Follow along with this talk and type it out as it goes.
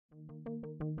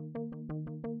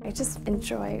I just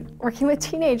enjoy working with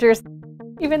teenagers.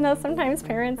 Even though sometimes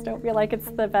parents don't feel like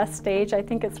it's the best stage, I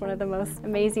think it's one of the most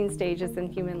amazing stages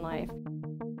in human life.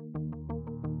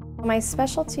 My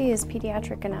specialty is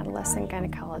pediatric and adolescent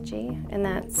gynecology, and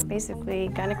that's basically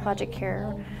gynecologic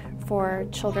care for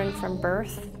children from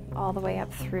birth all the way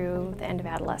up through the end of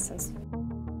adolescence.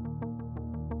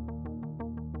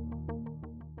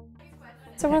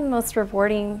 So one of the most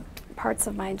rewarding parts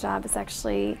of my job is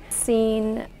actually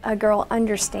seeing a girl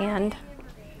understand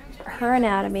her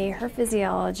anatomy, her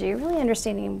physiology, really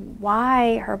understanding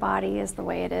why her body is the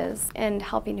way it is, and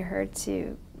helping her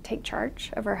to take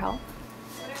charge of her health.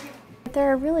 There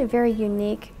are really very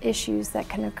unique issues that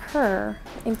can occur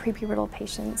in prepubertal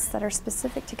patients that are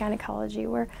specific to gynecology,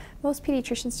 where most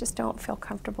pediatricians just don't feel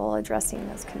comfortable addressing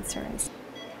those concerns.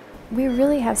 We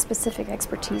really have specific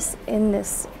expertise in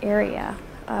this area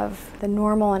of the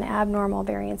normal and abnormal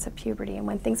variants of puberty, and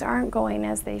when things aren't going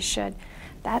as they should,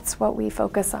 that's what we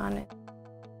focus on.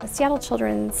 The Seattle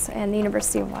Children's and the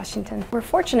University of Washington, we're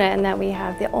fortunate in that we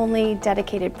have the only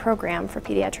dedicated program for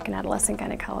pediatric and adolescent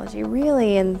gynecology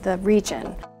really in the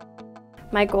region.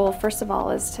 My goal, first of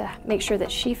all, is to make sure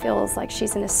that she feels like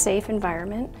she's in a safe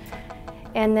environment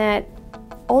and that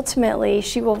ultimately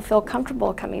she will feel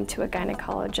comfortable coming to a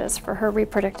gynecologist for her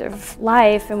reproductive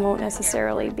life and won't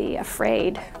necessarily be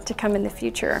afraid to come in the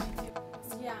future.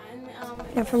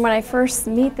 And from when I first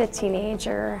meet the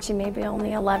teenager, she may be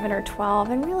only 11 or 12,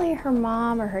 and really her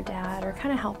mom or her dad are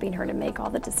kind of helping her to make all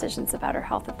the decisions about her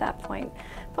health at that point.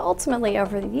 But ultimately,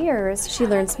 over the years, she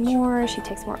learns more, she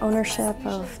takes more ownership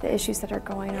of the issues that are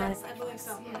going on.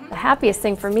 The happiest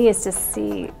thing for me is to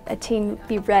see a teen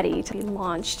be ready to be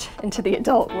launched into the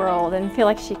adult world and feel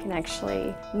like she can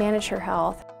actually manage her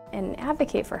health and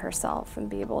advocate for herself and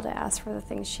be able to ask for the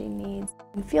things she needs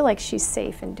and feel like she's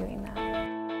safe in doing that.